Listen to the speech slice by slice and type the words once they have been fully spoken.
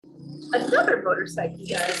Another motorcycle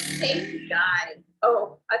guy. Same guy.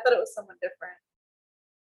 Oh, I thought it was someone different.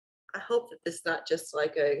 I hope that this is not just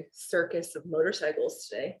like a circus of motorcycles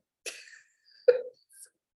today.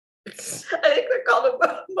 I think they're called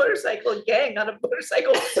a motorcycle gang, not a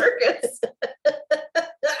motorcycle circus.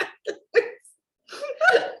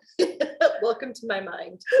 Welcome to my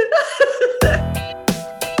mind.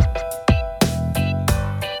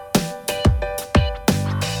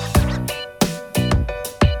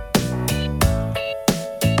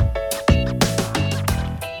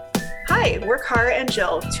 Hi, we're Cara and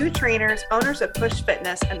Jill, two trainers, owners of Push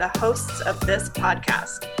Fitness, and the hosts of this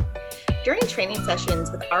podcast. During training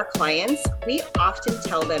sessions with our clients, we often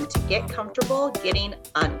tell them to get comfortable getting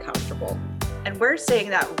uncomfortable. And we're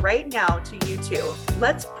saying that right now to you too.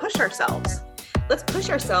 Let's push ourselves. Let's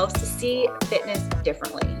push ourselves to see fitness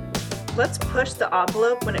differently. Let's push the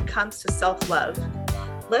envelope when it comes to self-love.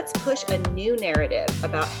 Let's push a new narrative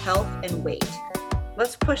about health and weight.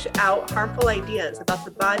 Let's push out harmful ideas about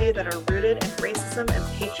the body that are rooted in racism and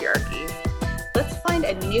patriarchy. Let's find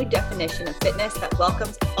a new definition of fitness that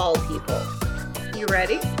welcomes all people. You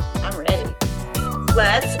ready? I'm ready.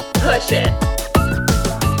 Let's push it.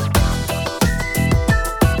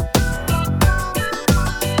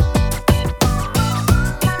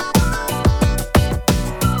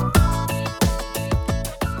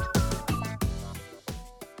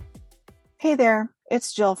 Hey there,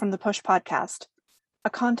 it's Jill from the Push Podcast. A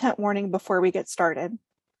content warning before we get started.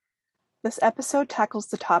 This episode tackles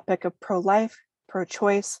the topic of pro-life,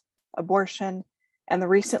 pro-choice, abortion, and the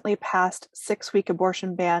recently passed 6-week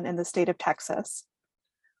abortion ban in the state of Texas.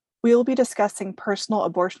 We will be discussing personal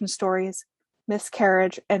abortion stories,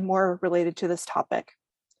 miscarriage, and more related to this topic.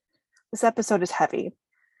 This episode is heavy.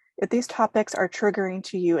 If these topics are triggering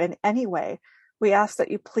to you in any way, we ask that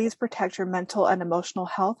you please protect your mental and emotional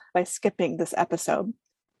health by skipping this episode.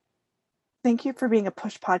 Thank you for being a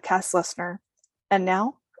Push Podcast listener. And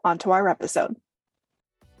now, on to our episode.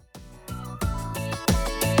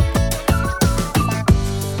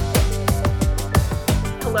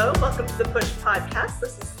 Hello, welcome to the Push Podcast.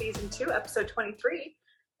 This is season 2, episode 23.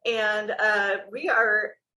 And we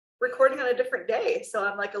are recording on a different day. So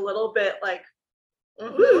I'm like a little bit like,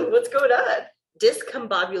 what's going on?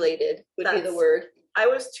 Discombobulated would be the word. I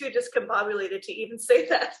was too discombobulated to even say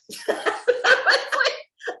that.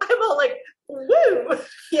 I'm all like, woo!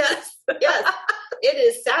 Yes. It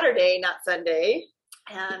is Saturday, not Sunday.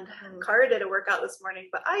 And Cara did a workout this morning,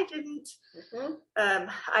 but I didn't.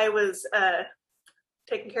 I was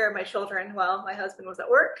taking care of my children while my husband was at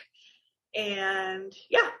work. And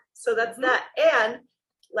yeah, so that's that. And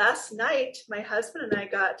last night, my husband and I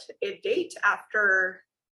got a date after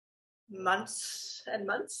months and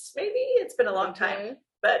months, maybe. It's been a long time.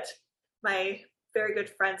 But my very good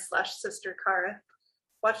friend / sister, Cara,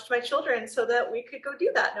 watched my children so that we could go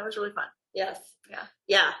do that. And it was really fun. Yes.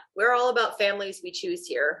 Yeah. We're all about families we choose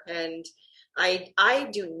here. And I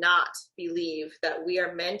do not believe that we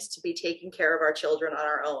are meant to be taking care of our children on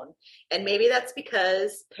our own. And maybe that's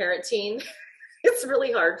because parenting it's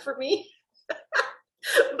really hard for me.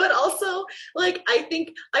 But also, like, I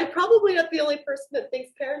think I'm probably not the only person that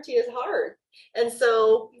thinks parenting is hard. And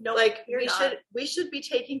so, we should be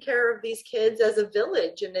taking care of these kids as a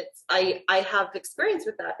village. And I have experience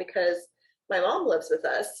with that because my mom lives with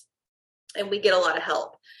us and we get a lot of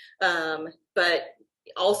help. But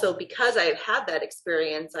also because I've had that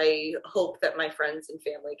experience, I hope that my friends and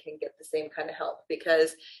family can get the same kind of help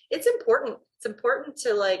because it's important. It's important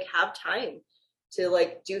to like have time to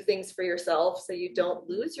like do things for yourself so you don't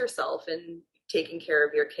lose yourself in taking care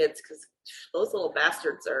of your kids because those little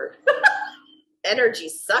bastards are energy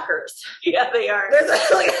suckers. Yeah, they are.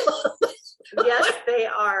 Yes, they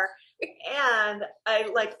are. And I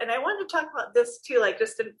wanted to talk about this too, like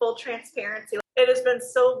just in full transparency. It has been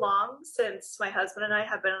so long since my husband and I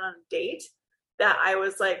have been on a date that I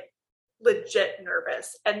was like legit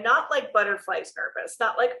nervous, and not like butterflies nervous,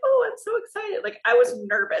 not like, oh, I'm so excited. Like I was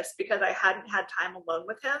nervous because I hadn't had time alone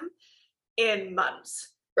with him in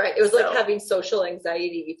months. Right. It was like having social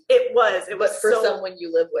anxiety. It was for someone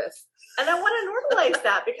you live with. And I want to normalize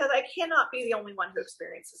that because I cannot be the only one who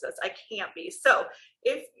experiences this. I can't be. So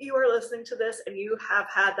if you are listening to this and you have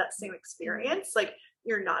had that same experience, like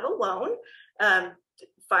you're not alone.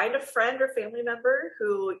 Find a friend or family member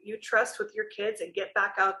who you trust with your kids and get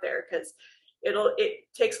back out there because it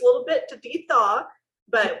takes a little bit to de-thaw.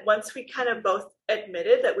 But once we kind of both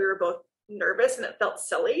admitted that we were both nervous and it felt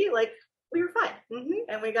silly, like we were fine.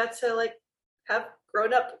 And we got to like have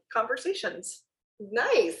grown up conversations.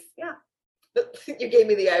 Nice. Yeah. You gave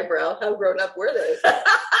me the eyebrow. How grown up were they?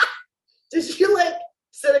 Did you like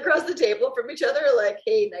sit across the table from each other like,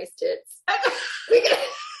 hey, nice tits? We got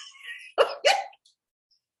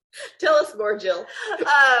Tell us more, Jill.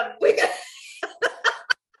 We got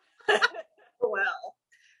Well,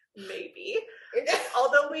 maybe.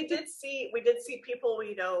 Although we did see people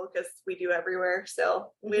we know, because we do everywhere,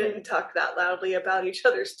 so we didn't talk that loudly about each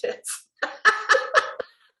other's tits.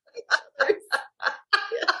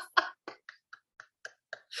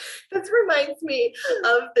 This reminds me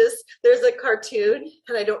of this. There's a cartoon,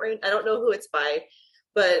 and I don't know who it's by,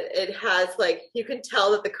 but it has like, you can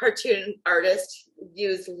tell that the cartoon artist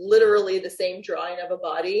used literally the same drawing of a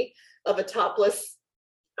body of a topless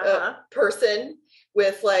person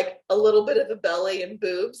with like a little bit of a belly and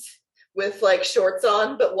boobs with like shorts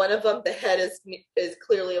on, but one of them, the head is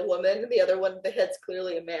clearly a woman, and the other one, the head's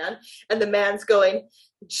clearly a man, and the man's going,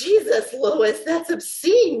 Jesus, Lois, that's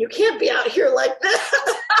obscene. You can't be out here like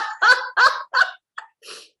that.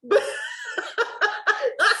 But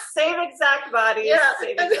same exact body. Yeah,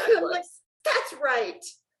 same exact looks. Like, that's right.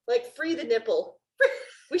 Like, free the nipple.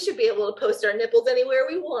 We should be able to post our nipples anywhere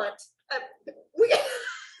we want.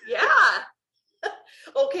 Yeah.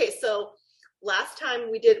 Okay, so last time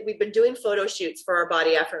we've been doing photo shoots for our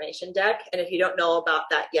body affirmation deck. And if you don't know about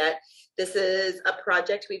that yet, this is a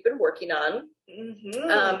project we've been working on.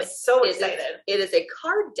 So excited. It is a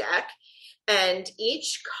card deck, and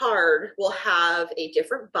each card will have a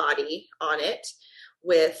different body on it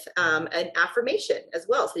with an affirmation as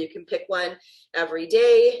well. So you can pick one every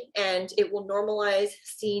day, and it will normalize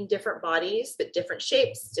seeing different bodies, but different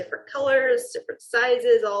shapes, different colors, different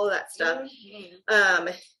sizes, all of that stuff.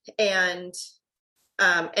 And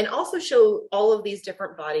also show all of these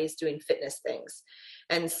different bodies doing fitness things.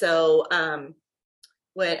 And so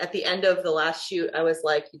when at the end of the last shoot, I was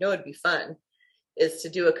like, it'd be fun is to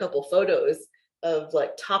do a couple photos of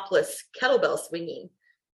like topless kettlebell swinging.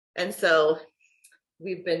 And so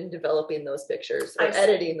we've been developing those pictures or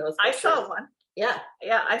editing those pictures. I saw one. Yeah,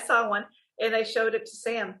 I saw one, and I showed it to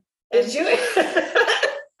Sam. Did you?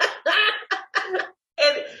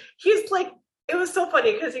 And he's like, it was so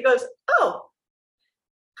funny because he goes, oh,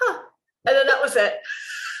 huh. And then that was it.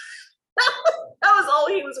 That was all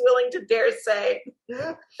he was willing to dare say.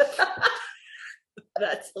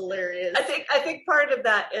 That's hilarious. I think part of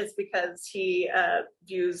that is because he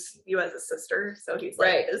views you as a sister. So he's like,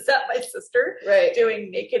 right. Is that my sister? Right. Doing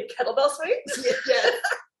naked kettlebell swings? Yes.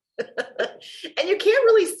 And you can't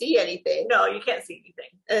really see anything. No, you can't see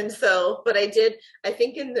anything. And so, but I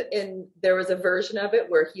think there was a version of it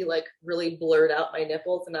where he like really blurred out my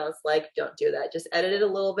nipples, and I was like, don't do that. Just edit it a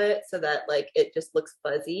little bit so that like it just looks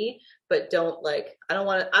fuzzy, but don't like, I don't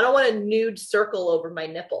want a nude circle over my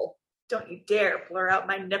nipple. Don't you dare blur out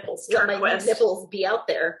my nipples. Let my nipples be out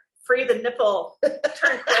there. Free the nipple.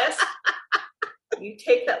 Turnquist. You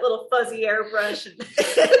take that little fuzzy airbrush and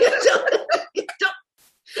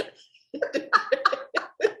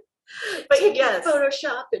but take yes,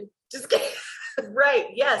 Photoshop and just get right.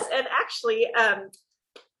 Yes, and actually,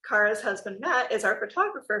 Kara's husband Matt is our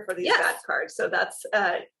photographer for these bad cards, so that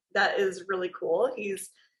is really cool. He's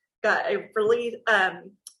got a really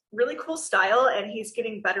really cool style, and he's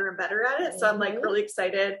getting better and better at it. So I'm like really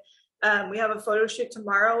excited. We have a photo shoot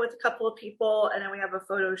tomorrow with a couple of people, and then we have a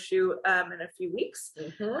photo shoot in a few weeks,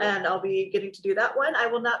 and I'll be getting to do that one. I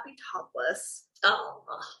will not be topless. Oh,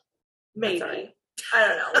 maybe. Right. I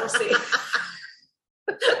don't know. We'll see.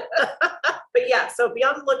 But yeah, so be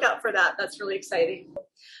on the lookout for that. That's really exciting.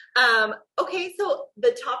 Okay, so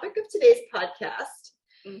the topic of today's podcast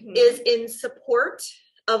is in support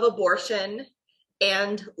of abortion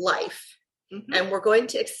and life. And we're going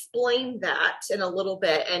to explain that in a little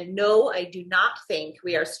bit. And no, I do not think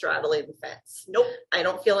we are straddling the fence. Nope. I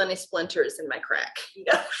don't feel any splinters in my crack.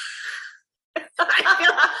 No.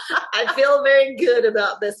 I feel very good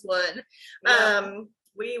about this one. Yeah.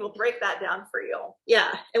 We will break that down for you.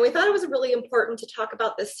 Yeah. And we thought it was really important to talk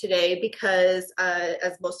about this today because,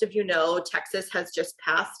 as most of you know, Texas has just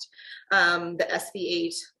passed the SB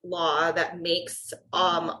 8 law that makes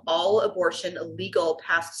all abortion illegal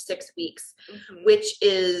past 6 weeks, which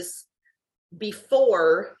is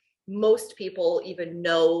before most people even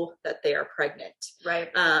know that they are pregnant.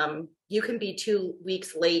 Right. You can be 2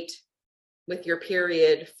 weeks late with your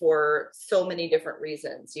period for so many different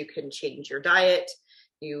reasons. You can change your diet.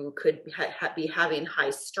 You could be having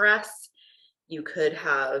high stress. You could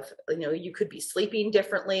have, you could be sleeping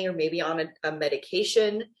differently or maybe on a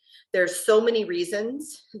medication. There's so many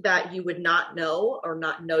reasons that you would not know or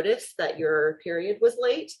not notice that your period was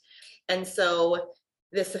late. And so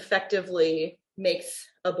this effectively makes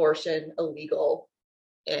abortion illegal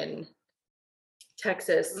in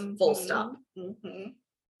Texas, full stop.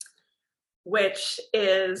 Which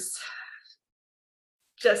is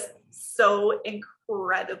just so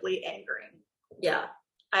incredibly angering. Yeah.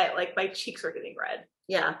 My cheeks are getting red.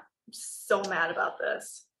 Yeah. I'm so mad about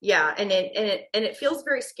this. Yeah. And it feels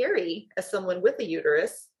very scary as someone with a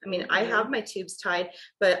uterus. I mean, I have my tubes tied,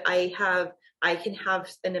 but I can have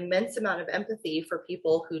an immense amount of empathy for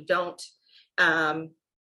people who don't,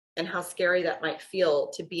 and how scary that might feel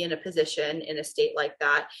to be in a position in a state like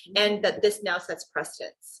that. And that this now sets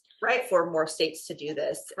precedence, right, for more states to do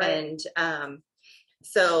this. Right. And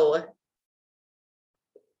so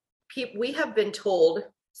we have been told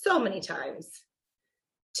so many times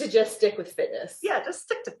to just stick with fitness. Yeah, just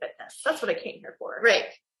stick to fitness. That's what I came here for. Right.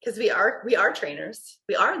 Because we are trainers.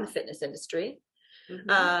 We are in the fitness industry.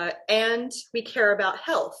 And we care about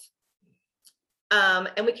health.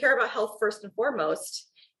 And we care about health first and foremost.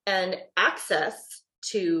 And access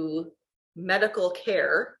to medical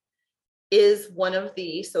care is one of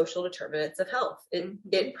the social determinants of health.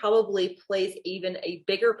 It probably plays even a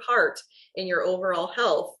bigger part in your overall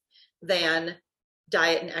health than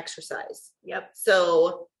diet and exercise. Yep.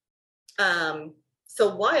 So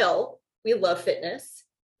while we love fitness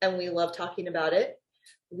and we love talking about it,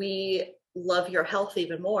 we love your health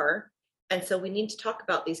even more. And so we need to talk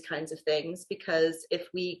about these kinds of things, because if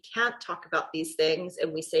we can't talk about these things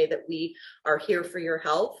and we say that we are here for your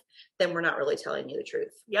health, then we're not really telling you the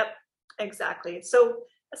truth. Yep, exactly. So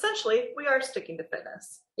essentially, we are sticking to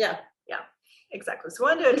fitness. Yeah. Yeah, exactly. So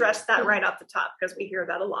we wanted to address that right off the top, because we hear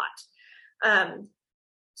that a lot.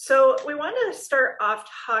 So we wanted to start off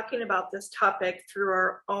talking about this topic through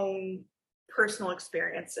our own personal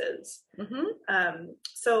experiences.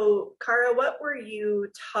 So Cara, what were you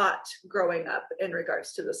taught growing up in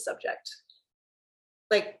regards to this subject?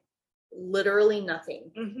 Like literally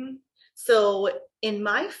nothing. So in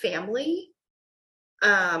my family,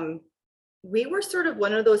 we were sort of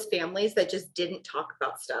one of those families that just didn't talk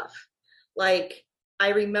about stuff. Like, I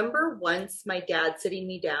remember once my dad sitting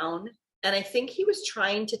me down, and I think he was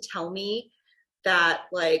trying to tell me that,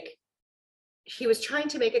 like, he was trying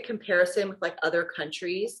to make a comparison with like other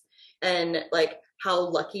countries and like how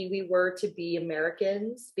lucky we were to be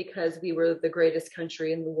Americans because we were the greatest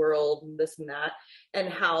country in the world and this and that, and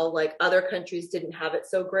how like other countries didn't have it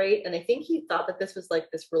so great. And I think he thought that this was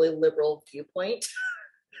like this really liberal viewpoint.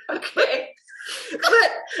 Okay.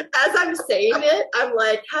 But as I'm saying it, I'm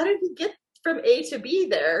like, how did he get from A to B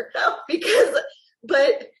there?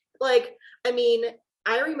 But like, I mean,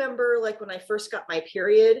 I remember like when I first got my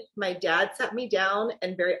period, my dad sat me down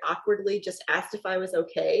and very awkwardly just asked if I was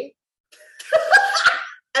okay.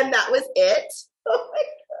 And that was it. Oh my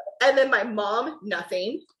God. And then my mom,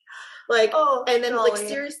 nothing. Like, and then like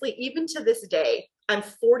seriously, even to this day, I'm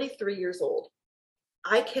 43 years old.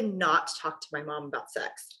 I cannot talk to my mom about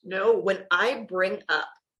sex. No, when I bring up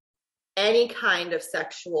any kind of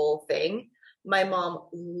sexual thing, my mom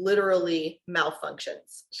literally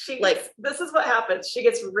malfunctions. This is what happens. She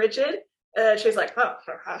gets rigid. She's like, oh,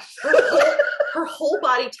 her whole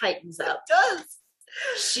body tightens up. It does.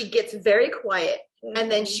 She gets very quiet, and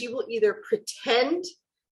then she will either pretend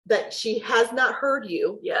that she has not heard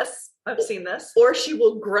you. Yes, I've seen this. Or she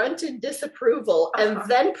will grunt in disapproval and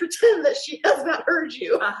then pretend that she has not heard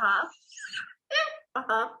you.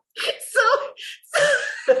 So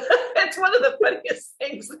it's one of the funniest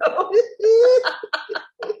things, though.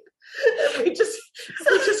 we just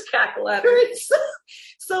cackle at her.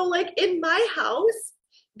 So like in my house,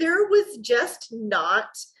 there was just not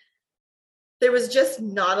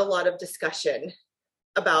a lot of discussion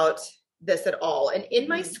about this at all. And in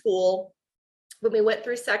my school, when we went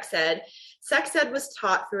through sex ed was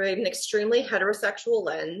taught through an extremely heterosexual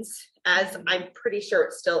lens, as I'm pretty sure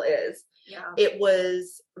it still is. Yeah. It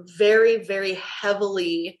was very, very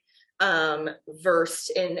heavily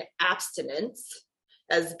versed in abstinence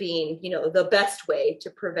as being, you know, the best way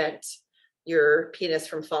to prevent your penis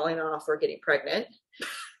from falling off or getting pregnant.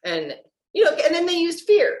 And, you know, and then they used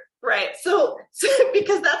fear. Right. So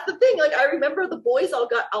because that's the thing, like I remember the boys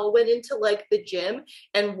all went into like the gym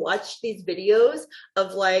and watched these videos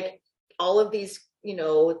of like all of these, you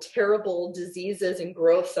know, terrible diseases and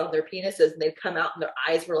growths on their penises, and they'd come out and their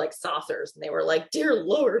eyes were like saucers, and they were like, dear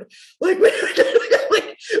Lord, like,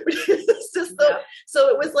 it's just so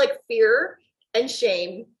it was like fear and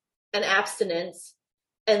shame and abstinence,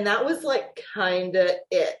 and that was like kind of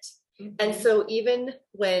it. And so even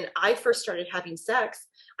when I first started having sex,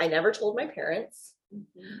 I never told my parents.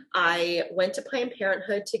 I went to Planned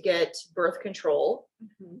Parenthood to get birth control.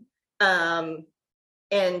 And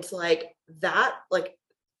like that, like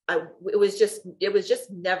it was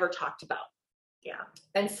just never talked about. Yeah.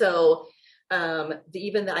 And so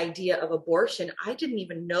even the idea of abortion, I didn't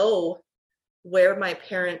even know where my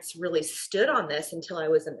parents really stood on this until I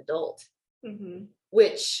was an adult,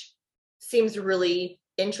 which seems really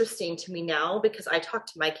interesting to me now because I talk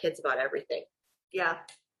to my kids about everything. Yeah.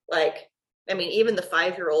 Like, I mean, even the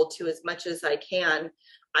 5-year-old, too, as much as I can,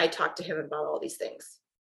 I talk to him about all these things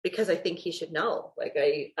because I think he should know. Like,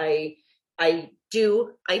 I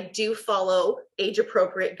do follow age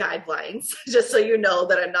appropriate guidelines, just so you know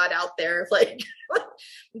that I'm not out there like,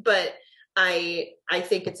 but I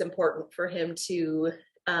think it's important for him to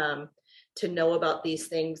know about these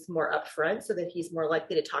things more upfront so that he's more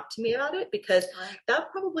likely to talk to me about it, because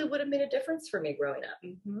that probably would have made a difference for me growing up.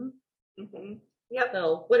 Yep.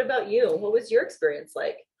 So what about you? What was your experience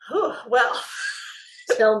like? Oh, well,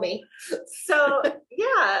 tell me. So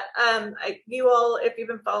yeah, you all, if you've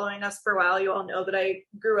been following us for a while, you all know that I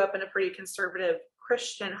grew up in a pretty conservative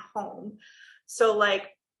Christian home. So like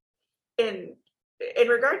in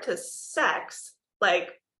regard to sex,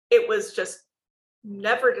 like it was just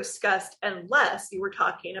never discussed unless you were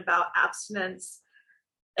talking about abstinence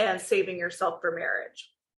and saving yourself for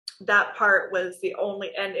marriage. That part was the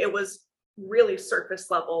only, and it was really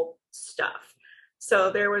surface level stuff.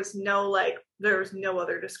 So there was no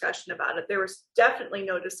other discussion about it. There was definitely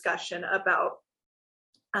no discussion about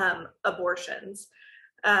abortions.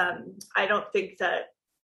 I don't think that,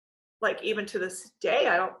 like, even to this day,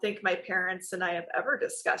 I don't think my parents and I have ever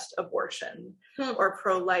discussed abortion or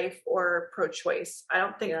pro-life or pro-choice. I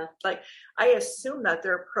don't think, like, I assume that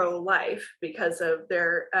they're pro-life because of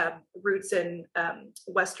their roots in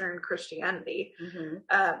Western Christianity.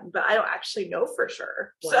 But I don't actually know for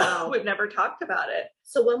sure. Wow. So we've never talked about it.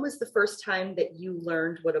 So when was the first time that you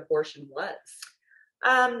learned what abortion was?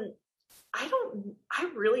 I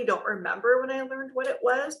really don't remember when I learned what it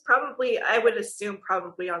was. Probably, I would assume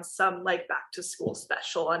probably on some like back to school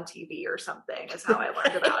special on TV or something is how I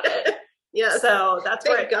learned about it. Yeah. So that's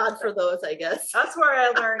Thank God for those, I guess. That's where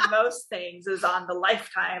I learned most things, is on the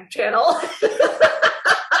Lifetime channel.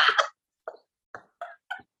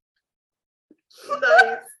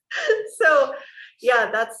 Nice. So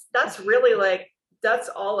yeah, that's really like, that's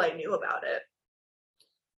all I knew about it.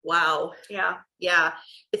 Wow. Yeah. Yeah.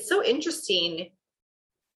 It's so interesting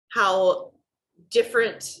how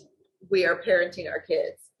different we are parenting our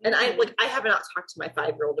kids. And I have not talked to my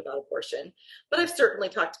 5-year-old about abortion, but I've certainly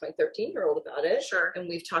talked to my 13-year-old about it. Sure. And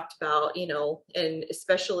we've talked about, and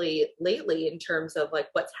especially lately in terms of like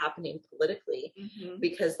what's happening politically,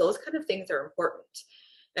 because those kind of things are important.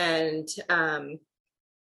 And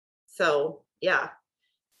so, yeah,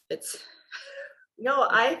 it's. No,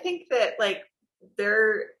 I think that like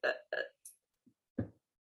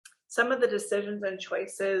some of the decisions and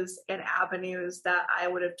choices and avenues that I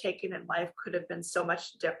would have taken in life could have been so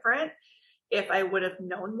much different if I would have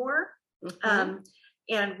known more.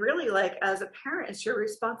 And really, like, as a parent, it's your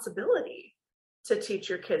responsibility to teach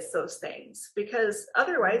your kids those things, because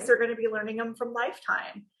otherwise they're going to be learning them from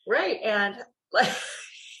Lifetime. Right. And like,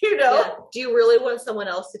 do you really want someone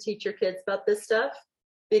else to teach your kids about this stuff?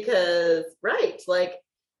 Because,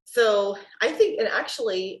 so I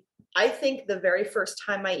think the very first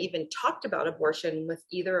time I even talked about abortion with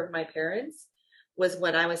either of my parents was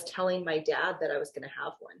when I was telling my dad that I was going to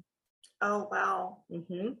have one. Oh, wow.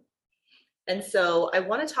 And so I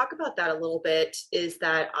want to talk about that a little bit, is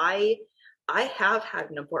that I have had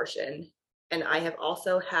an abortion, and I have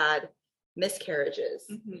also had miscarriages,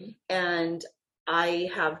 and I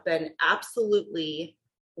have been absolutely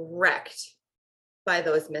wrecked by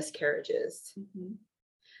those miscarriages.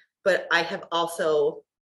 But I have also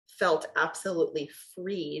felt absolutely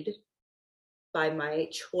freed by my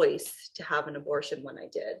choice to have an abortion when I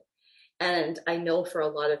did. And I know for a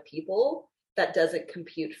lot of people that doesn't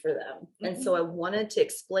compute for them. And so I wanted to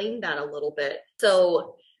explain that a little bit.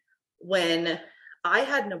 So when I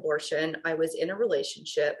had an abortion, I was in a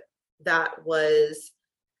relationship that was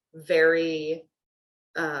very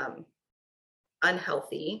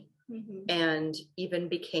unhealthy and even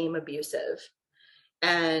became abusive.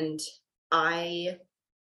 And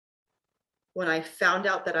when I found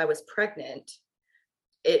out that I was pregnant,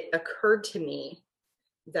 it occurred to me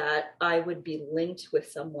that I would be linked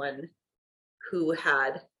with someone who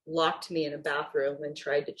had locked me in a bathroom and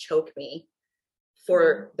tried to choke me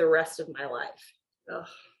for the rest of my life. Ugh.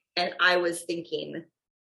 And I was thinking,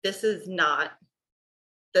 this is not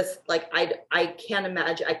this, like, I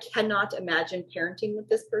cannot imagine parenting with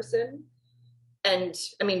this person. And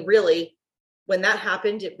I mean, really, when that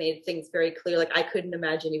happened, it made things very clear. Like, I couldn't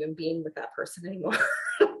imagine even being with that person anymore.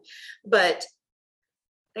 But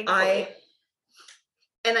I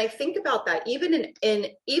think about that, even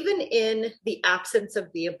in the absence of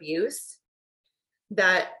the abuse,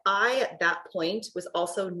 that I, at that point, was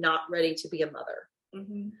also not ready to be a mother.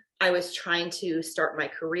 Mm-hmm. I was trying to start my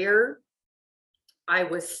career. I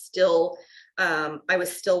was still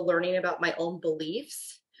learning about my own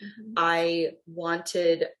beliefs. Mm-hmm.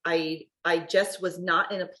 I just was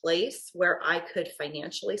not in a place where I could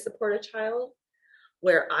financially support a child,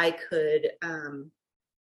 where I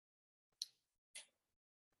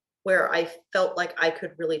felt like I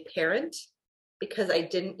could really parent, because I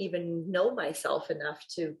didn't even know myself enough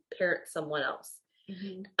to parent someone else.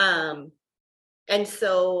 Mm-hmm. And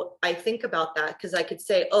so I think about that, because I could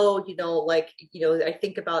say, oh, I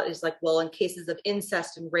think about it as like, well, in cases of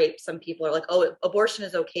incest and rape, some people are like, oh, abortion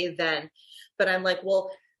is okay then. But I'm like,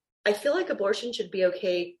 well, I feel like abortion should be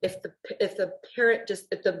okay if the parent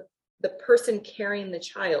if the person carrying the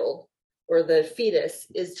child or the fetus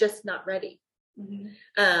is just not ready.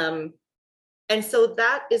 Mm-hmm. And so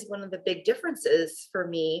that is one of the big differences for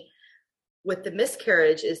me with the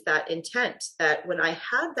miscarriage, is that intent, that when I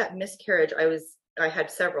had that miscarriage, I had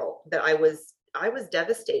several, that I was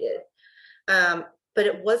devastated. But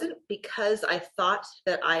it wasn't because I thought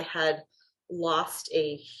that I had lost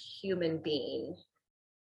a human being.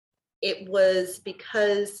 It was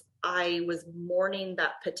because I was mourning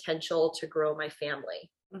that potential to grow my family.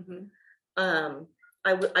 Mm-hmm.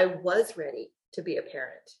 I was ready to be a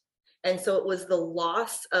parent. And so it was the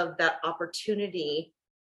loss of that opportunity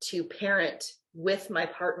to parent with my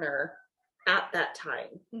partner at that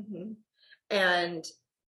time. Mm-hmm. And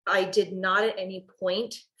I did not at any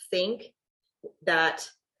point think that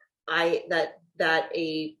a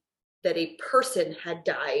person had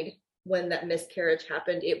died when that miscarriage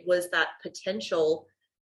happened. It was that potential,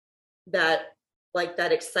 that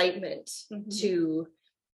excitement, mm-hmm.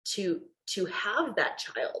 to have that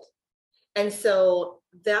child. And so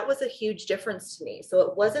that was a huge difference to me. So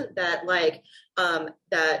it wasn't that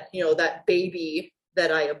that baby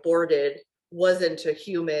that I aborted wasn't a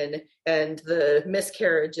human, and the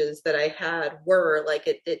miscarriages that I had were like,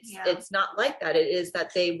 it's not like that. It is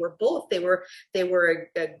that they were both, they were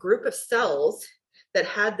a group of cells that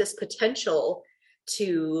had this potential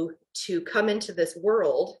to come into this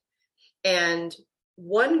world. And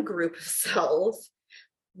one group of cells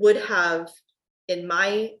would have, in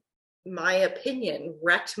my opinion,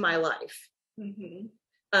 wrecked my life.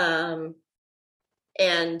 Mm-hmm.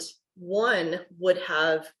 And one would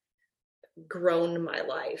have grown my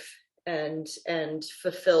life and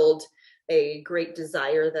fulfilled a great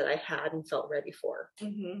desire that I had and felt ready for.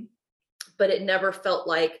 Mm-hmm. But it never felt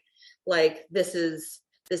like this is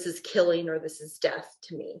killing or this is death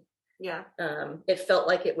to me. Yeah. It felt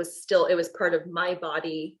like it was part of my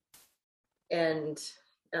body and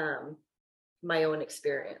my own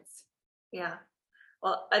experience. Yeah.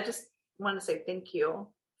 Well, I just want to say thank you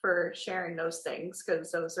for sharing those things,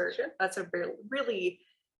 because that's a really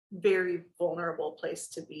very vulnerable place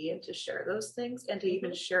to be, and to share those things, and to mm-hmm.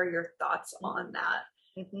 even share your thoughts mm-hmm. on that.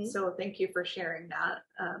 Mm-hmm. So thank you for sharing that.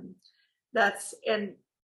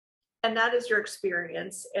 And that is your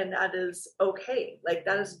experience, and that is okay. Like,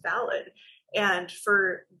 that is valid. And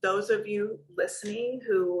for those of you listening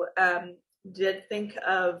who did think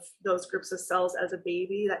of those groups of cells as a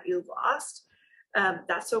baby that you lost,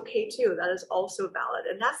 that's okay too. That is also valid.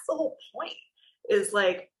 And that's the whole point, is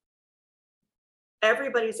like,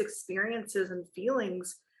 everybody's experiences and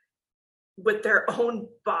feelings with their own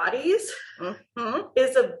bodies mm-hmm.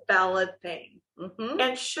 is a valid thing mm-hmm.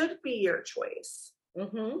 and should be your choice.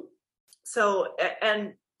 Mm-hmm. So,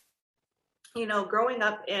 and growing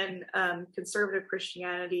up in conservative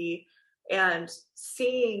Christianity and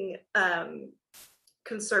seeing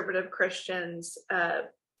conservative Christians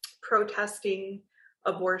protesting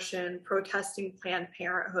abortion, protesting Planned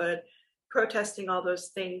Parenthood, protesting all those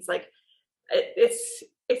things, like,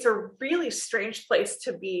 it's a really strange place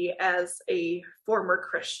to be as a former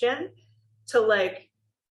Christian, to like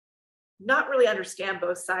not really understand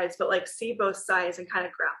both sides, but like see both sides and kind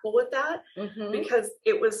of grapple with that. Mm-hmm. Because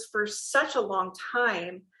it was for such a long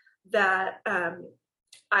time that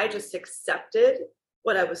I just accepted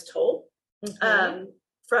what I was told mm-hmm.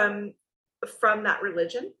 From that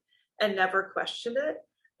religion, and never questioned it.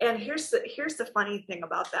 And here's the funny thing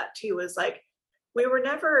about that too, is like, we were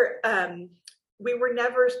never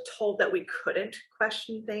told that we couldn't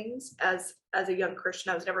question things. As a young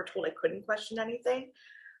Christian, I was never told I couldn't question anything,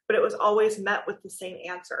 but it was always met with the same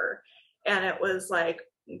answer. And it was like,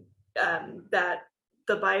 that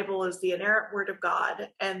the Bible is the inerrant word of God,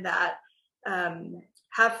 and that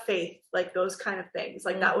have faith, like those kind of things.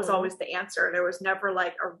 Like mm-hmm. that was always the answer. There was never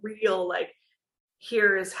like a real, like,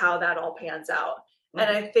 here is how that all pans out. And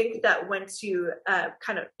I think that once you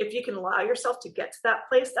if you can allow yourself to get to that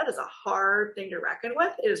place, that is a hard thing to reckon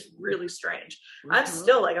with. It is really strange. I'm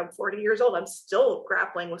still I'm 40 years old. I'm still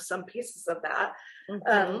grappling with some pieces of that,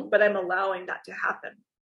 but I'm allowing that to happen.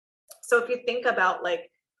 So if you think about like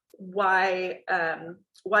why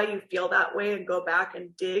you feel that way and go back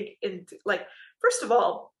and dig into, like, first of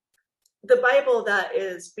all, the Bible that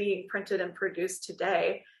is being printed and produced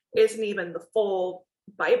today isn't even the full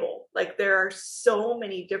Bible. Like, there are so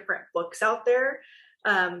many different books out there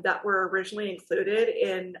that were originally included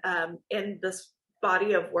in this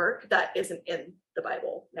body of work that isn't in the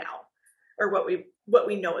Bible now, or what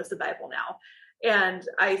we know as the Bible now. And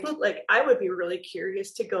I would be really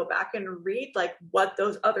curious to go back and read like what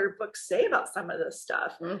those other books say about some of this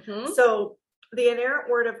stuff. So the inerrant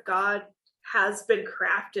word of God has been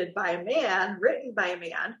crafted by a man, written by a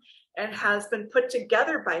man, and has been put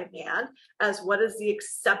together by man as what is the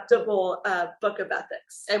acceptable book of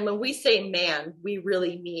ethics. And when we say man, we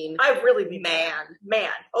really mean man.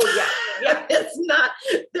 Oh yeah. It's not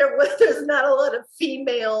there's not a lot of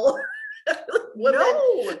female women.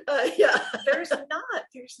 No, yeah, there's not.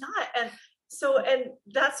 And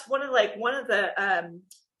that's one of the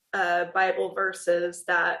Bible verses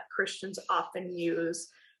that Christians often use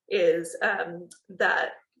is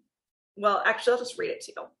that, well, actually, I'll just read it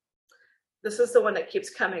to you. This is the one that keeps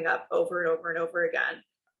coming up over and over and over again,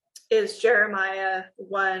 is Jeremiah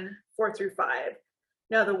 1:4-5.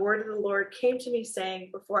 Now the word of the Lord came to me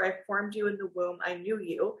saying, before I formed you in the womb, I knew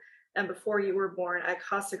you. And before you were born, I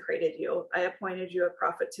consecrated you. I appointed you a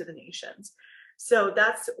prophet to the nations. So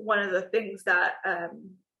that's one of the things that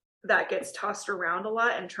that gets tossed around a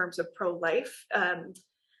lot in terms of pro-life and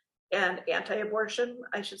anti-abortion,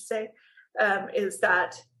 I should say, is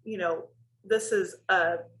that, this is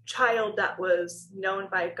a child that was known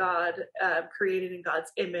by God, created in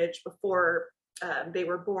God's image before they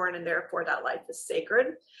were born, and therefore that life is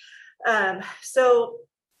sacred. So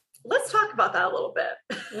let's talk about that a little bit.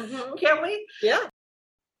 Can we? Yeah.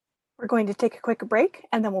 We're going to take a quick break,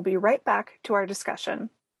 and then we'll be right back to our discussion.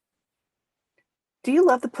 Do you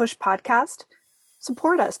love the Push podcast?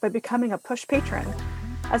 Support us by becoming a Push patron.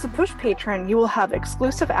 As a Push patron, you will have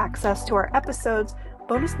exclusive access to our episodes,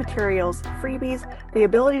 bonus materials, freebies, the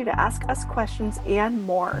ability to ask us questions, and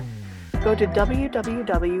more. Go to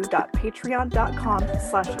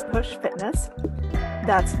www.patreon.com/pushfitness.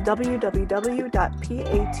 That's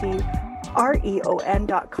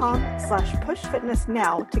www.patreon.com/pushfitness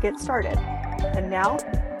now to get started. And now,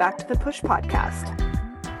 back to the Push podcast.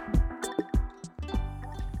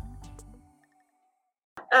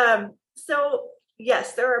 So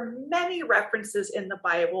yes, there are many references in the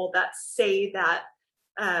Bible that say that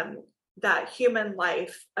that human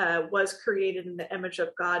life was created in the image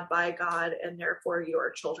of God by God, and therefore you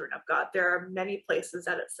are children of God. There are many places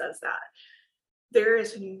that it says that. There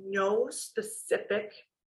is no specific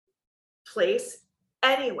place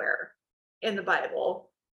anywhere in the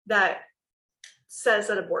Bible that says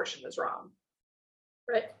that abortion is wrong.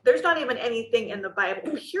 Right? There's not even anything in the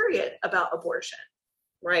Bible, period, about abortion.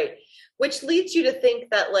 Right. Which leads you to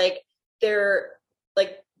think that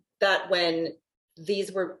that when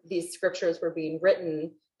these scriptures were being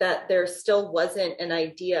written, that there still wasn't an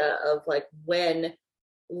idea of like when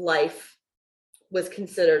life was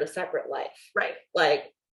considered a separate life. Right.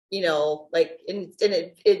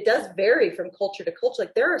 It does vary from culture to culture.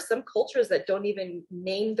 Like, there are some cultures that don't even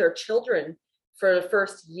name their children for the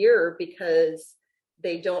first year because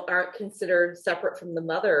they aren't considered separate from the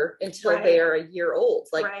mother until they are a year old.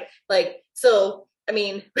 So, I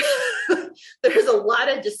mean, there's a lot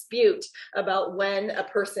of dispute about when a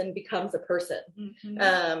person becomes a person.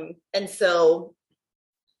 And so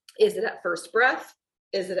is it at first breath?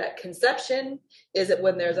 Is it at conception? Is it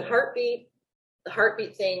when there's a heartbeat? The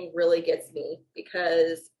heartbeat thing really gets me,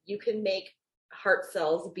 because you can make heart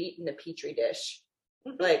cells beat in a petri dish.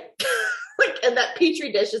 And that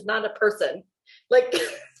petri dish is not a person.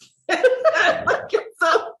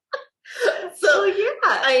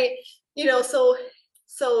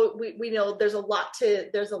 So we know there's a lot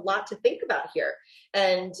to think about here.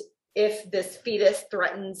 And if this fetus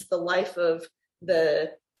threatens the life of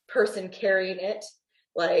the person carrying it,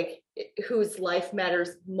 whose life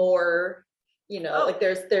matters more,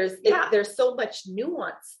 there's so much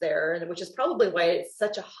nuance there, and which is probably why it's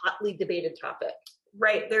such a hotly debated topic.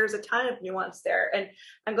 Right. There's a ton of nuance there. And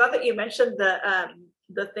I'm glad that you mentioned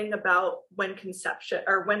the thing about when conception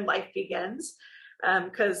or when life begins,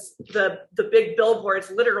 because the big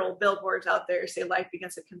literal billboards out there say life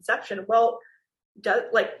begins at conception. Well,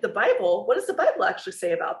 the Bible, what does the Bible actually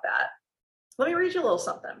say about that? Let me read you a little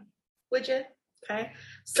something. Would you? Okay.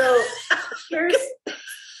 So here's,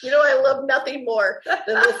 I love nothing more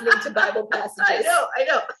than listening to Bible passages. I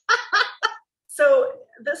know. So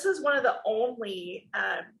this is one of the only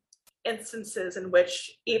instances in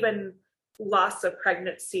which even loss of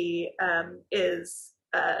pregnancy is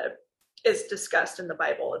discussed in the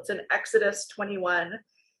Bible. It's in Exodus 21,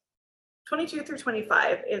 22 through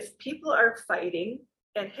 25. If people are fighting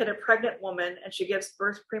and hit a pregnant woman and she gives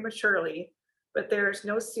birth prematurely, but there is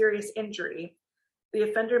no serious injury, the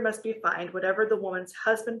offender must be fined whatever the woman's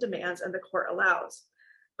husband demands and the court allows.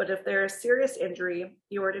 But if there is serious injury,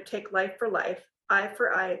 you are to take life for life, eye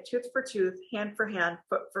for eye, tooth for tooth, hand for hand,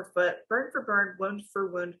 foot for foot, burn for burn, wound for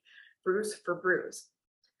wound, bruise for bruise.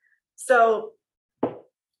 So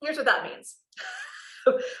here's what that means.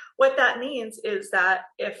 What that means is that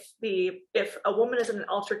if a woman is in an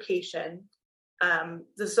altercation,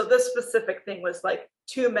 so this specific thing was like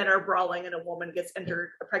two men are brawling and a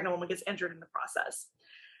pregnant woman gets injured in the process.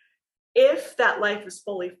 If that life is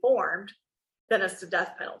fully formed, then it's the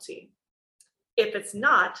death penalty. If it's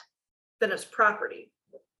not, then it's property.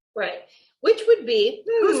 Right. Which would be,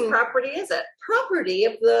 whose property is it? Property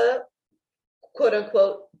of the quote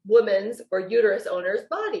unquote woman's or uterus owner's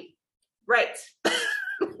body. Right.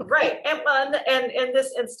 Right. And in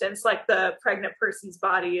this instance, like the pregnant person's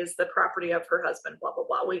body is the property of her husband, blah, blah,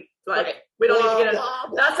 blah. We don't need to get into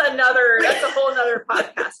that's a whole nother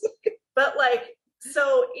podcast. But like,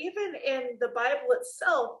 so even in the Bible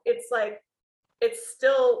itself, it's like, it's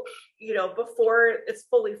still, before it's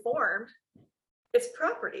fully formed, it's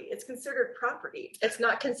property. It's considered property. It's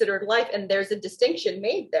not considered life. And there's a distinction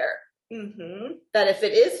made there. Mm-hmm. That if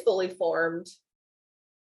it is fully formed,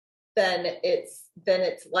 then it's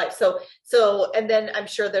life. So, and then I'm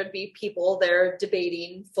sure there'd be people there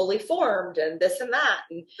debating fully formed and this and that.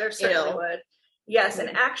 And there certainly would. Yes. And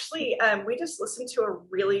actually, we just listened to a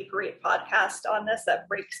really great podcast on this that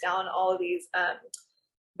breaks down all of these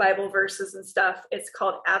Bible verses and stuff. It's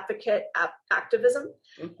called Advocate Activism.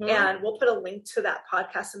 Mm-hmm. And we'll put a link to that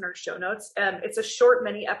podcast in our show notes. It's a short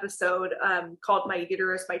mini episode called My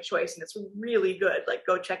Uterus, My Choice. And it's really good. Like,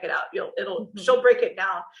 go check it out. She'll break it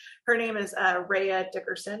down. Her name is Rhea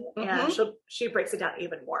Dickerson, and she breaks it down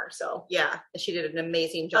even more. So yeah, she did an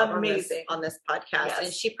amazing job on this podcast. Yes.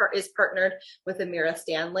 And she is partnered with Amira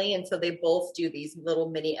Stanley. And so they both do these little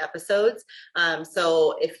mini episodes.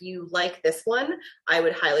 So if you like this one, I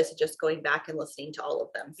would highly suggest going back and listening to all of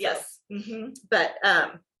them. So. Yes. Mm-hmm. But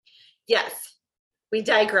yes, we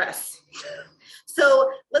digress. So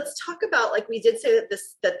let's talk about, like we did say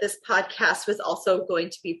that this podcast was also going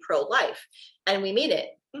to be pro-life, and we mean it.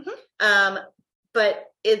 Mm-hmm. But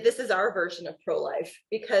this is our version of pro-life,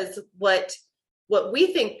 because what we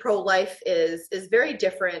think pro-life is very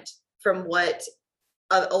different from what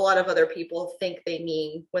a lot of other people think they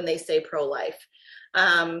mean when they say pro-life.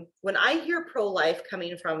 When I hear pro-life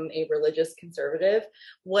coming from a religious conservative,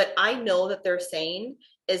 what I know that they're saying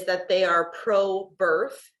is that they are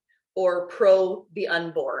pro-birth or pro the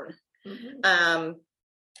unborn. Mm-hmm.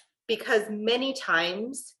 Because many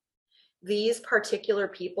times these particular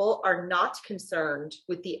people are not concerned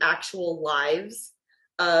with the actual lives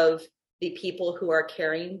of the people who are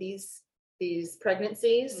carrying these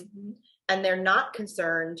pregnancies. Mm-hmm. And they're not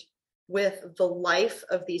concerned with the life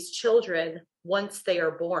of these children once they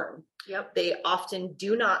are born. Yep. They often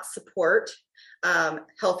do not support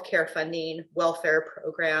healthcare funding, welfare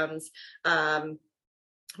programs,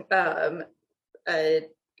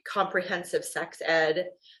 comprehensive sex ed,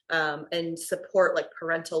 and support like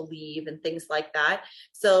parental leave and things like that.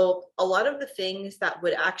 So a lot of the things that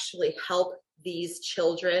would actually help these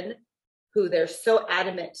children who they're so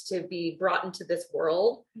adamant to be brought into this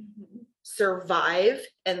world, mm-hmm. survive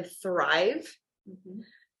and thrive. Mm-hmm.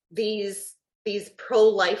 These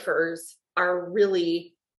pro-lifers are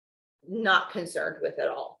really not concerned with it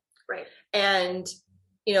all. Right. And,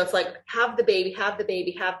 it's like, have the baby,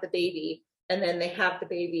 and then they have the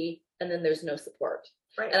baby, and then there's no support.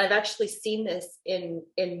 Right. And I've actually seen this in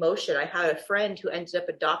motion. I had a friend who ended up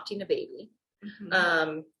adopting a baby.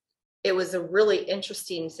 Mm-hmm. It was a really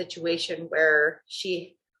interesting situation where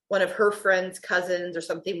one of her friend's cousins or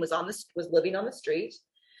something was living on the street.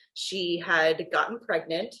 She had gotten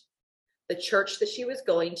pregnant. The church that she was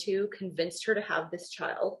going to convinced her to have this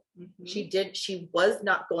child. Mm-hmm. She was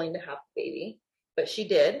not going to have the baby, but she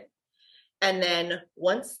did. And then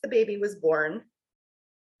once the baby was born,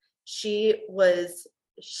 she was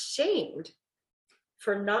shamed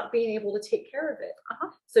for not being able to take care of it. Uh-huh.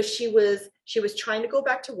 So she was trying to go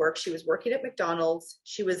back to work. She was working at McDonald's.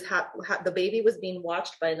 She was the baby was being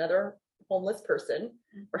watched by another homeless person,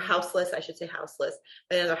 mm-hmm. or houseless, I should say houseless,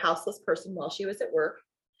 by another houseless person while she was at work.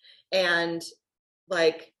 And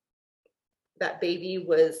like that baby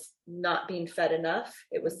was not being fed enough.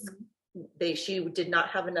 It was, she did not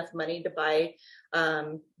have enough money to buy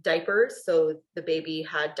diapers. So the baby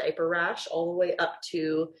had diaper rash all the way up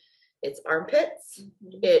to its armpits.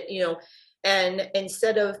 And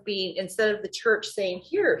instead of the church saying,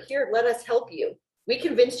 here, let us help you. We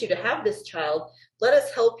convinced you to have this child. Let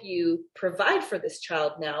us help you provide for this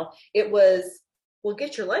child now. It was, well,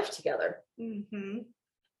 get your life together. Mm-hmm.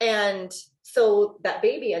 And so that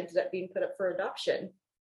baby ended up being put up for adoption.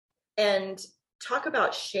 And talk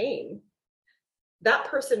about shame. That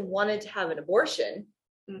person wanted to have an abortion,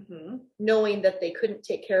 knowing that they couldn't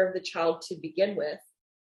take care of the child to begin with,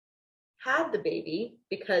 had the baby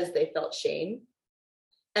because they felt shame.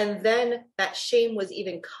 And then that shame was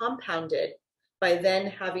even compounded by then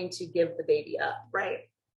having to give the baby up. Right.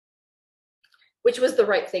 Which was the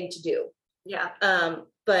right thing to do. Yeah. And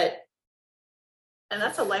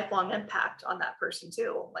that's a lifelong impact on that person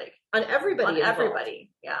too. Like on everybody. On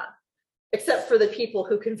everybody. Yeah. Except for the people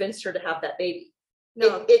who convinced her to have that baby.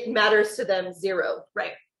 No. It matters to them zero.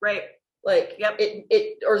 Right. Like, yep.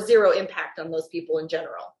 It or zero impact on those people in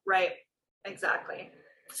general. Right. Exactly.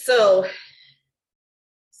 So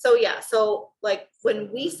yeah. So like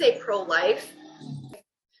when we say pro-life,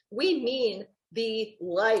 we mean the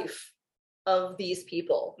life of these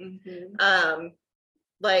people.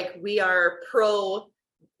 Like we are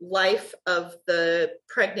pro-life of the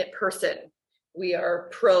pregnant person. We are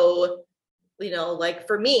pro, like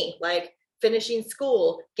for me, like finishing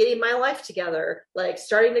school, getting my life together, like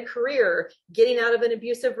starting a career, getting out of an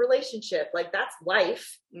abusive relationship. Like that's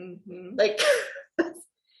life. Like,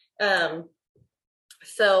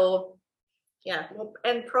 so yeah.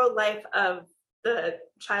 And pro-life of the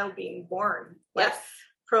child being born. Like, yes.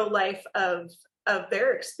 Pro-life of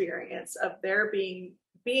their experience, of their being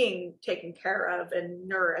taken care of and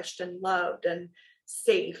nourished and loved and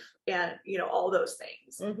safe and all those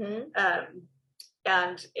things.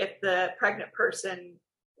 And if the pregnant person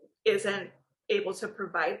isn't able to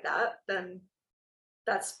provide that, then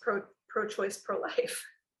that's pro-choice, pro-life.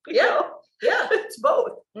 Yeah. It's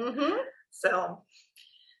both.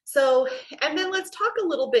 So and then let's talk a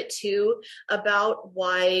little bit too about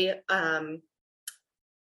why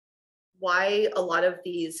a lot of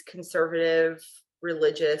these conservative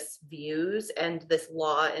religious views and this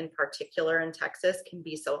law in particular in Texas can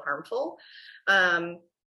be so harmful.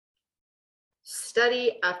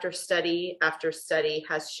 Study after study after study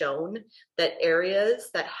has shown that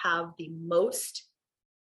areas that have the most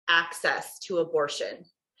access to abortion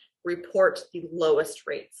report the lowest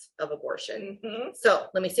rates of abortion. So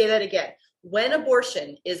let me say that again. When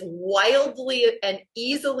abortion is wildly and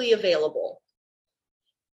easily available,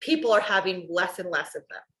 people are having less and less of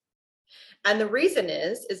them. And the reason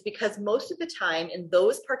is because most of the time in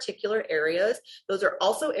those particular areas, those are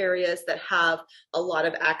also areas that have a lot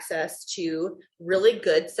of access to really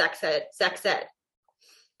good sex ed,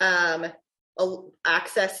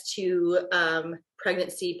 access to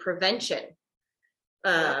pregnancy prevention,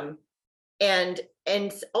 and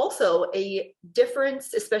also a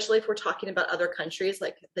difference, especially if we're talking about other countries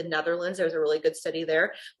like the Netherlands. There's a really good study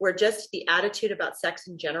there where just the attitude about sex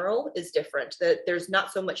in general is different, that there's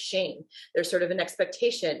not so much shame. There's sort of an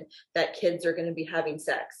expectation that kids are going to be having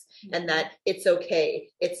sex and that it's okay.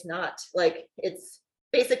 It's not like, it's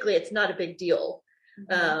not a big deal.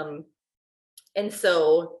 And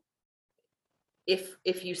so if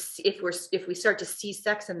we start to see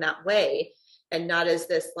sex in that way and not as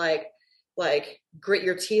this like grit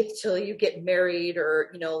your teeth till you get married,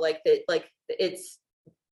 or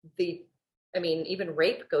even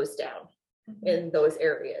rape goes down in those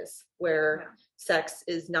areas where sex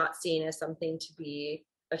is not seen as something to be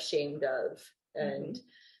ashamed of, and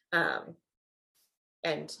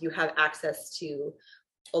you have access to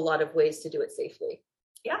a lot of ways to do it safely.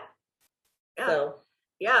 So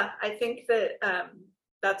I think that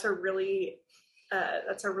that's a really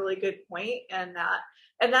good point, and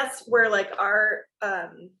that's where like our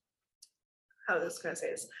how was I going to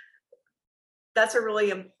say this? That's a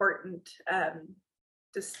really important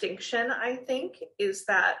distinction, I think, is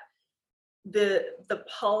that the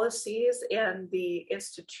policies and the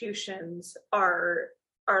institutions are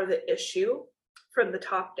the issue from the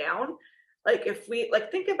top down. Like if we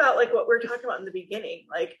think about like what we were talking about in the beginning,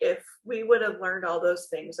 like if we would have learned all those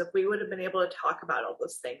things, if we would have been able to talk about all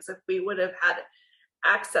those things, if we would have had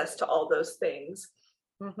access to all those things,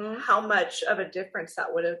 how much of a difference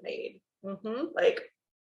that would have made. Like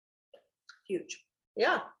huge.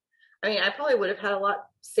 Yeah. I mean, I probably would have had a lot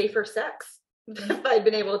safer sex if I'd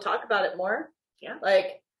been able to talk about it more. Yeah.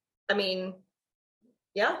 Like, I mean,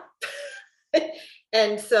 yeah.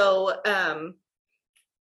 And so,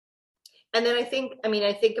 And then I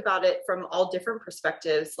think about it from all different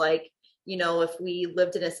perspectives. Like, you know, if we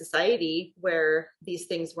lived in a society where these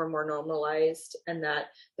things were more normalized and that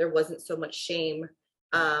there wasn't so much shame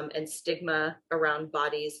and stigma around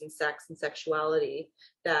bodies and sex and sexuality,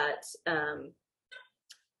 that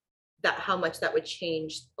how much that would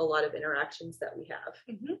change a lot of interactions that we have.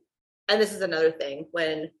 Mm-hmm. And this is another thing,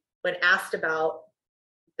 when asked about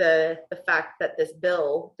the fact that this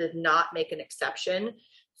bill did not make an exception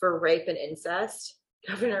for rape and incest,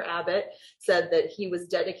 Governor Abbott said that he was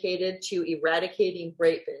dedicated to eradicating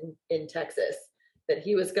rape in Texas, that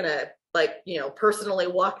he was going to, like, you know, personally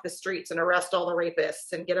walk the streets and arrest all the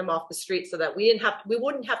rapists and get them off the street so that we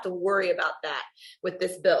wouldn't have to worry about that with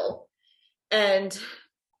this bill. And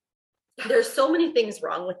there's so many things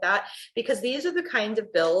wrong with that, because these are the kind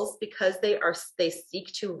of bills, because they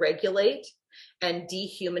seek to regulate and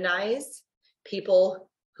dehumanize people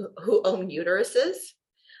who own uteruses,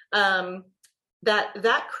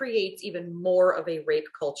 that creates even more of a rape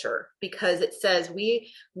culture, because it says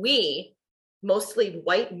we mostly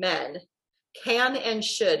white men can and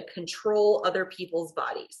should control other people's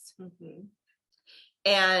bodies. Mm-hmm.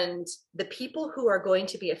 And the people who are going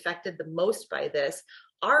to be affected the most by this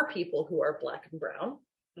are people who are Black and brown,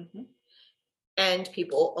 mm-hmm. and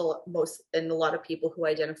a lot of people who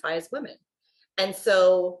identify as women. And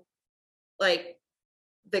so, like,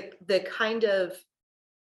 the kind of,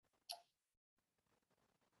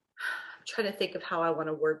 I'm trying to think of how I want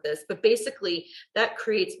to word this, but basically that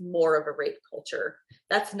creates more of a rape culture.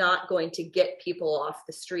 That's not going to get people off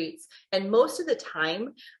the streets. And most of the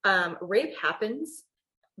time, rape happens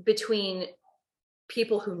between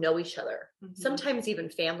people who know each other, mm-hmm. sometimes even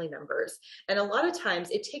family members. And a lot of times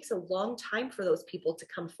it takes a long time for those people to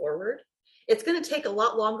come forward. It's going to take a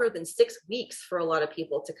lot longer than 6 weeks for a lot of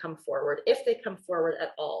people to come forward, if they come forward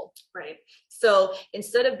at all. Right. So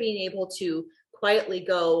instead of being able to quietly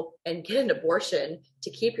go and get an abortion to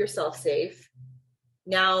keep yourself safe,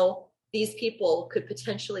 now these people could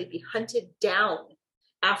potentially be hunted down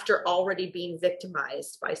after already being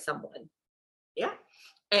victimized by someone. Yeah.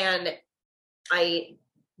 And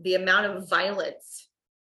the amount of violence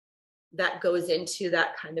that goes into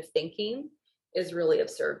that kind of thinking is really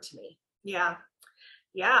absurd to me. Yeah.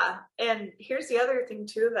 Yeah. And here's the other thing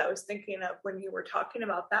too that I was thinking of when you were talking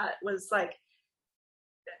about that, was like,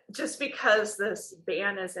 just because this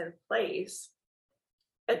ban is in place,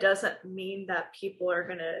 it doesn't mean that people are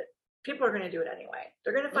going to do it anyway.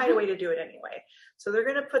 They're going to find mm-hmm. a way to do it anyway. So they're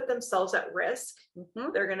going to put themselves at risk. Mm-hmm.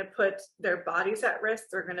 They're going to put their bodies at risk.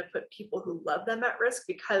 They're going to put people who love them at risk,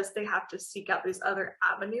 because they have to seek out these other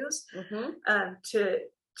avenues mm-hmm. To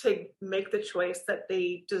make the choice that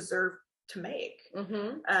they deserve to make.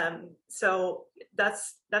 Mm-hmm. So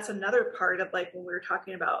that's another part of, like, when we were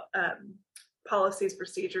talking about policies,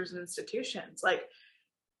 procedures, and institutions, like,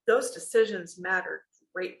 those decisions matter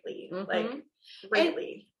greatly, mm-hmm. like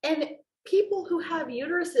greatly. And people who have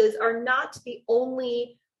uteruses are not the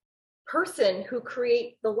only person who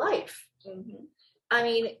create the life. Mm-hmm. I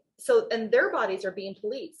mean, so, and their bodies are being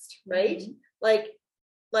policed, right? Mm-hmm.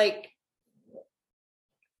 Like,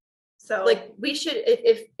 so, like, we should,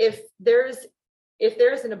 if there's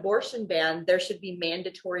an abortion ban, there should be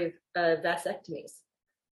mandatory vasectomies.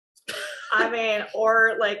 I mean,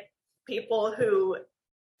 or like, people who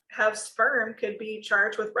have sperm could be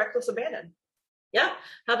charged with reckless abandon. Yeah.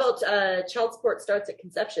 How about child support starts at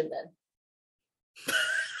conception then?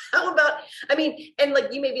 How about, I mean, and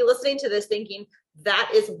like, you may be listening to this thinking,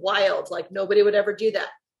 that is wild. Like, nobody would ever do that.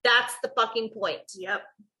 That's the fucking point. Yep.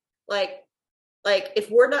 Like, if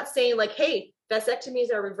we're not saying, like, hey,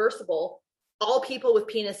 vasectomies are reversible, all people with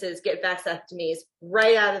penises get vasectomies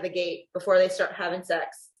right out of the gate before they start having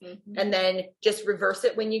sex. Mm-hmm. And then just reverse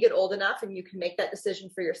it when you get old enough and you can make that decision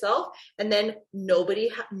for yourself. And then nobody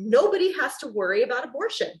has to worry about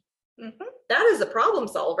abortion. Mm-hmm. That is a problem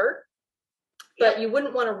solver. But you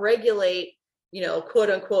wouldn't want to regulate, you know, quote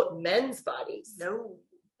unquote, men's bodies. No.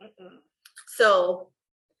 Mm-mm. So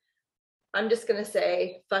I'm just going to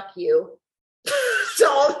say, fuck you.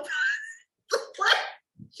 So, what?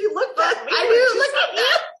 She looked at me. I didn't look at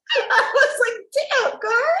you. I was like, damn,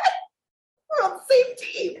 Gar, we're on the same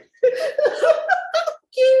team. Fuck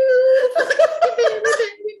you. Very much.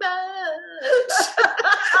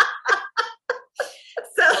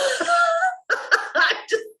 So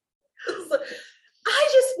I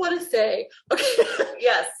just want to say, okay,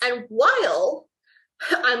 yes. And while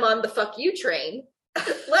I'm on the fuck you train,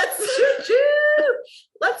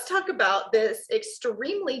 let's talk about this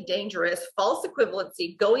extremely dangerous false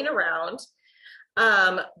equivalency going around,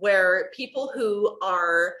 where people who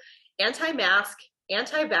are anti-mask,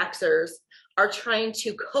 anti-vaxxers are trying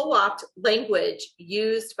to co-opt language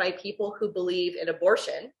used by people who believe in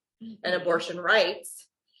abortion and abortion rights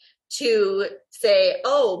to say,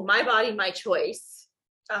 oh, my body, my choice.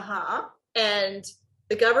 And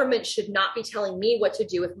the government should not be telling me what to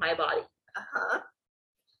do with my body.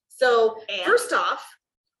 So first off,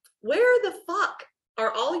 where the fuck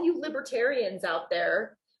are all you libertarians out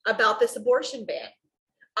there about this abortion ban?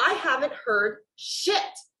 I haven't heard shit.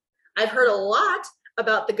 I've heard a lot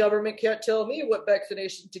about the government can't tell me what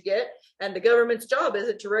vaccination to get, and the government's job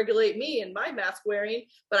isn't to regulate me and my mask wearing,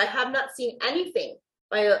 but I have not seen anything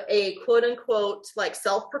by a quote unquote like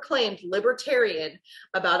self-proclaimed libertarian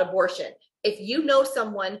about abortion. If you know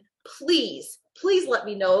someone, please let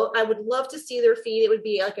me know. I would love to see their feed. It would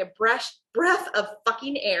be like a breath of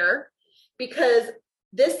fucking air, because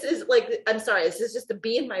this is like, I'm sorry, this is just a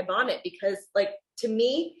bee in my bonnet, because like, to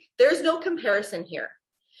me, there's no comparison here,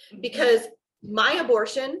 because my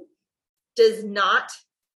abortion does not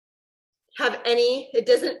have it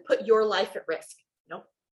doesn't put your life at risk. Nope.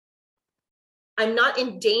 I'm not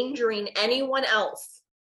endangering anyone else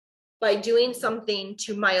by doing something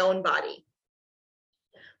to my own body.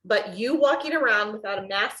 But you walking around without a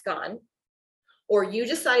mask on, or you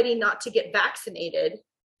deciding not to get vaccinated,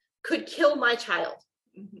 could kill my child.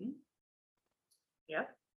 Yeah.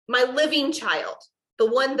 My living child,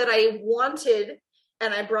 the one that I wanted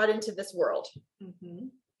and I brought into this world.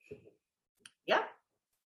 Yeah.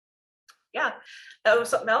 Yeah.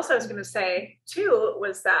 Something else I was going to say too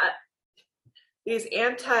was that the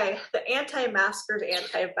anti-maskers,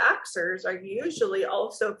 anti-vaxxers are usually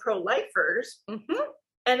also pro-lifers.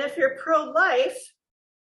 And if you're pro-life,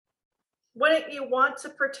 wouldn't you want to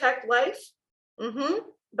protect life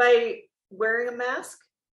by wearing a mask,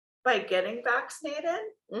 by getting vaccinated?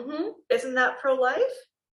 Isn't that pro-life?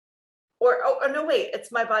 Or, oh no, wait,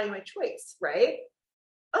 it's my body, my choice, right?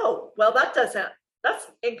 Oh, well, that's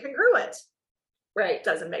incongruent. Right.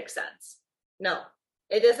 Doesn't make sense. No,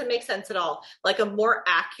 it doesn't make sense at all. Like a more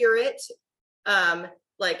accurate,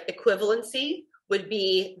 like equivalency would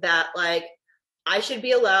be that like, I should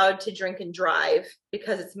be allowed to drink and drive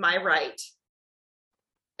because it's my right.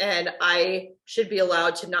 And I should be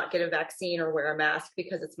allowed to not get a vaccine or wear a mask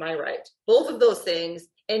because it's my right. Both of those things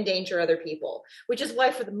endanger other people, which is why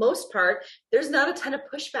for the most part, there's not a ton of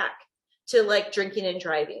pushback to like drinking and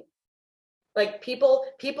driving. Like people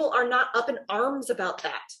are not up in arms about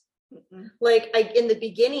that. Like in the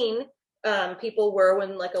beginning, people were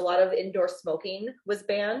when like a lot of indoor smoking was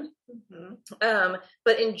banned.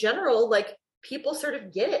 But in general, like people sort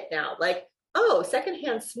of get it now. Like, oh,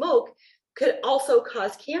 secondhand smoke could also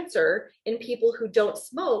cause cancer in people who don't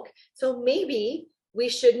smoke. So maybe we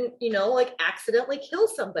shouldn't, like accidentally kill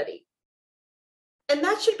somebody. And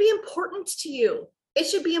that should be important to you. It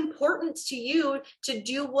should be important to you to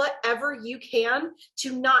do whatever you can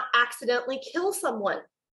to not accidentally kill someone.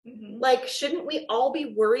 Like, shouldn't we all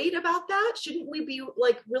be worried about that? Shouldn't we be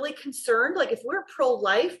like really concerned? Like, if we're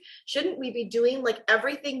pro-life, shouldn't we be doing like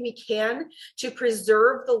everything we can to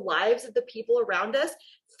preserve the lives of the people around us?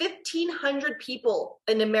 1,500 people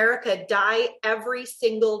in America die every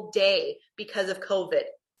single day because of COVID.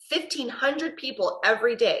 1,500 people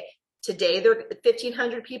every day. Today,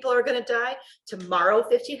 1,500 people are going to die. Tomorrow,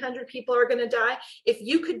 1,500 people are going to die. If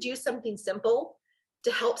you could do something simple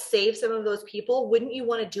to help save some of those people, wouldn't you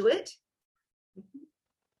want to do it?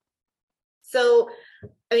 So,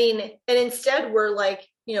 I mean, and instead we're like,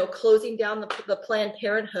 closing down the Planned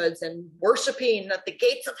Parenthoods and worshiping at the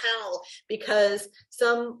gates of hell because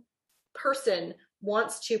some person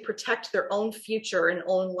wants to protect their own future and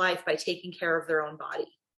own life by taking care of their own body.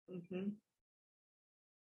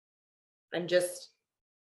 I'm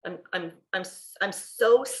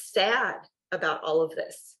so sad about all of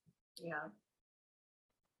this. Yeah.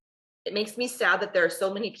 It makes me sad that there are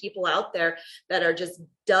so many people out there that are just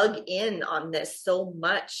dug in on this so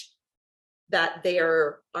much that they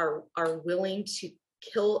are willing to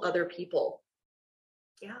kill other people.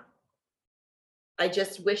 Yeah. I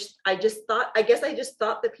guess I just thought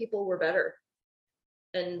that people were better.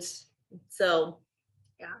 And so,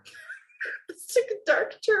 yeah. It's took a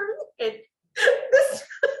dark turn.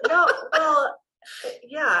 No, well,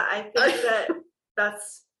 yeah, I think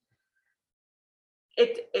that's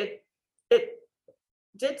it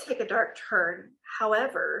did take a dark turn.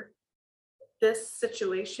 However, this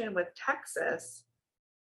situation with Texas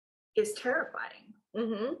is terrifying.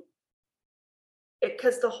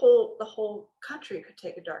 Because the whole country could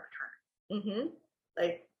take a dark turn.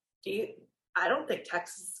 Like, I don't think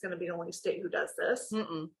Texas is going to be the only state who does this.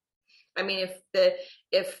 I mean,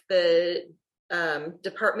 if the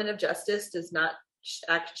Department of Justice does not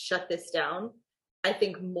shut this down, I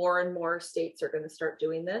think more and more states are going to start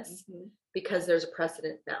doing this because there's a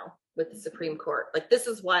precedent now with the Supreme Court. Like, this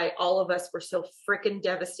is why all of us were so freaking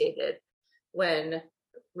devastated when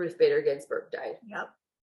Ruth Bader Ginsburg died. Yep.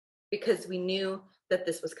 Because we knew that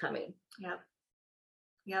this was coming. Yep.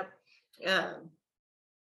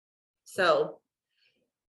 So,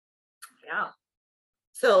 yeah.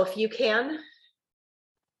 So if you can,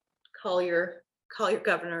 call your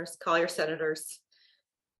governors, call your senators,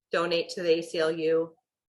 donate to the ACLU,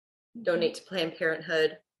 donate to Planned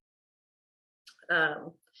Parenthood.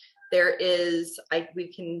 We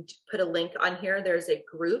can put a link on here. There's a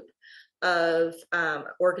group of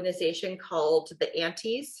organization called the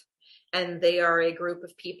Aunties, and they are a group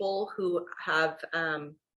of people who have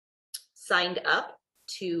signed up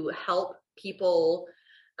to help people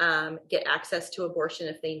get access to abortion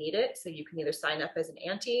if they need it. So you can either sign up as an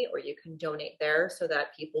auntie or you can donate there so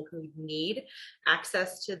that people who need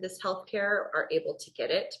access to this healthcare are able to get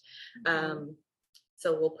it.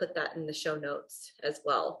 So we'll put that in the show notes as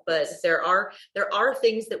well. But there are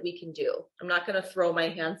things that we can do. I'm not going to throw my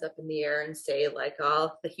hands up in the air and say like,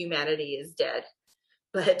 oh, the humanity is dead.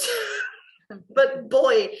 But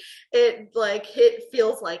boy, it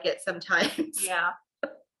feels like it sometimes.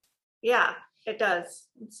 Yeah, it does.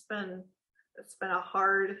 It's been a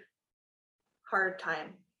hard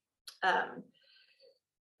time. And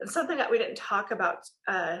something that we didn't talk about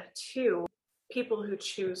too, people who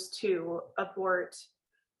choose to abort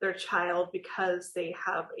their child because they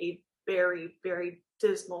have a very, very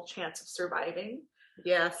dismal chance of surviving.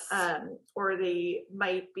 Yes. Or they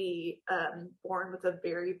might be born with a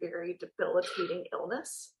very, very debilitating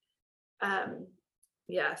illness.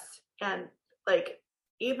 Yes. And like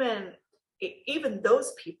even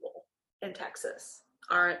those people in Texas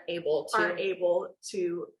aren't able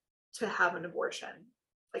to have an abortion.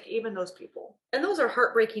 Like even those people. And those are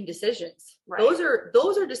heartbreaking decisions. Right. Those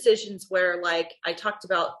are decisions where, like, I talked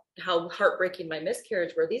about how heartbreaking my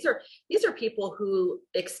miscarriage were. These are people who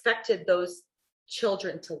expected those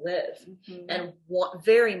children to live and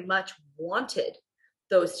very much wanted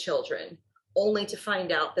those children, only to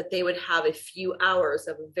find out that they would have a few hours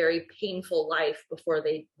of a very painful life before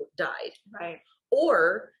they died. Right.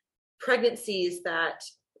 Or pregnancies that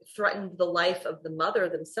threatened the life of the mother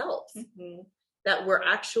themselves. That were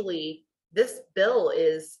actually, this bill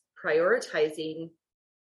is prioritizing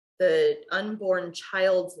the unborn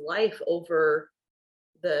child's life over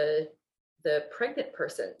the pregnant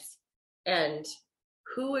person's. And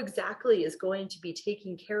who exactly is going to be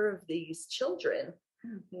taking care of these children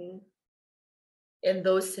in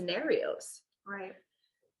those scenarios? Right.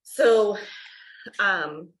 So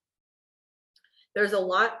there's a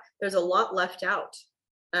lot left out.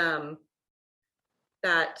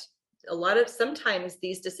 That sometimes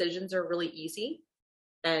these decisions are really easy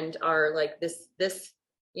and are like this,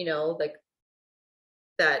 like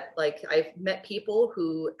that, like I've met people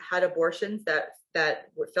who had abortions that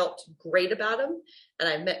felt great about them. And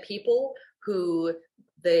I've met people who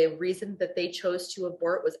the reason that they chose to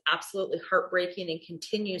abort was absolutely heartbreaking and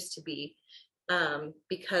continues to be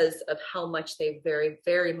because of how much they very,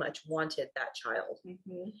 very much wanted that child.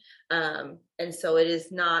 And so it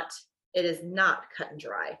is not cut and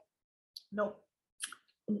dry. Nope.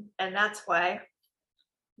 And that's why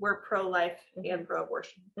we're pro-life and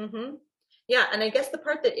pro-abortion. Yeah, and I guess the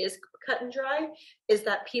part that is cut and dry is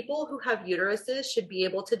that people who have uteruses should be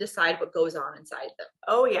able to decide what goes on inside them.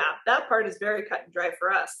 Oh yeah, that part is very cut and dry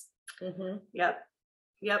for us. Yep.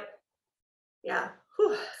 Yeah.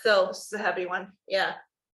 Whew. So this is a heavy one. Yeah.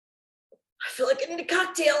 I feel like I need a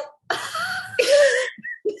cocktail.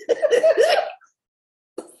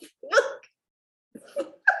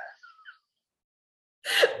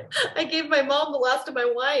 I gave my mom the last of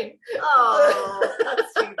my wine. Oh,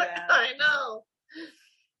 that's too bad. I know.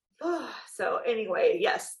 So anyway,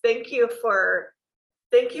 yes, thank you for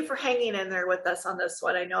hanging in there with us on this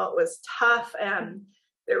one. I know it was tough and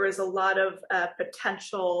there was a lot of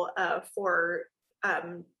potential for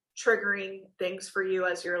triggering things for you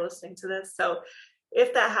as you're listening to this. So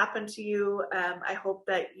if that happened to you, I hope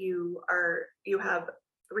that you have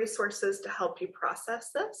resources to help you process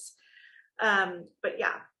this. But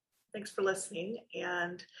yeah, thanks for listening.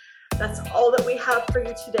 And that's all that we have for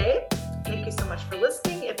you today. Thank you so much for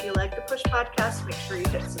listening. If you like the Push Podcast, make sure you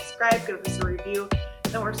hit subscribe, give us a review.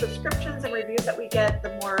 The more subscriptions and reviews that we get,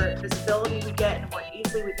 the more visibility we get, and the more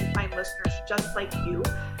easily we can find listeners just like you.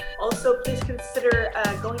 Also, please consider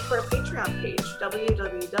going to our Patreon page,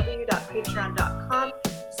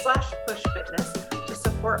 www.patreon.com/pushfitness, to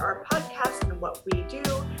support our podcast and what we do.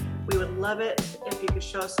 We would love it if you could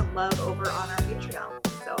show us some love over on our Patreon.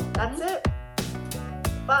 So that's it.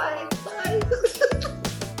 Bye. Bye.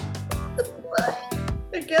 Bye.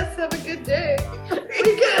 I guess have a good day.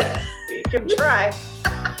 We can try.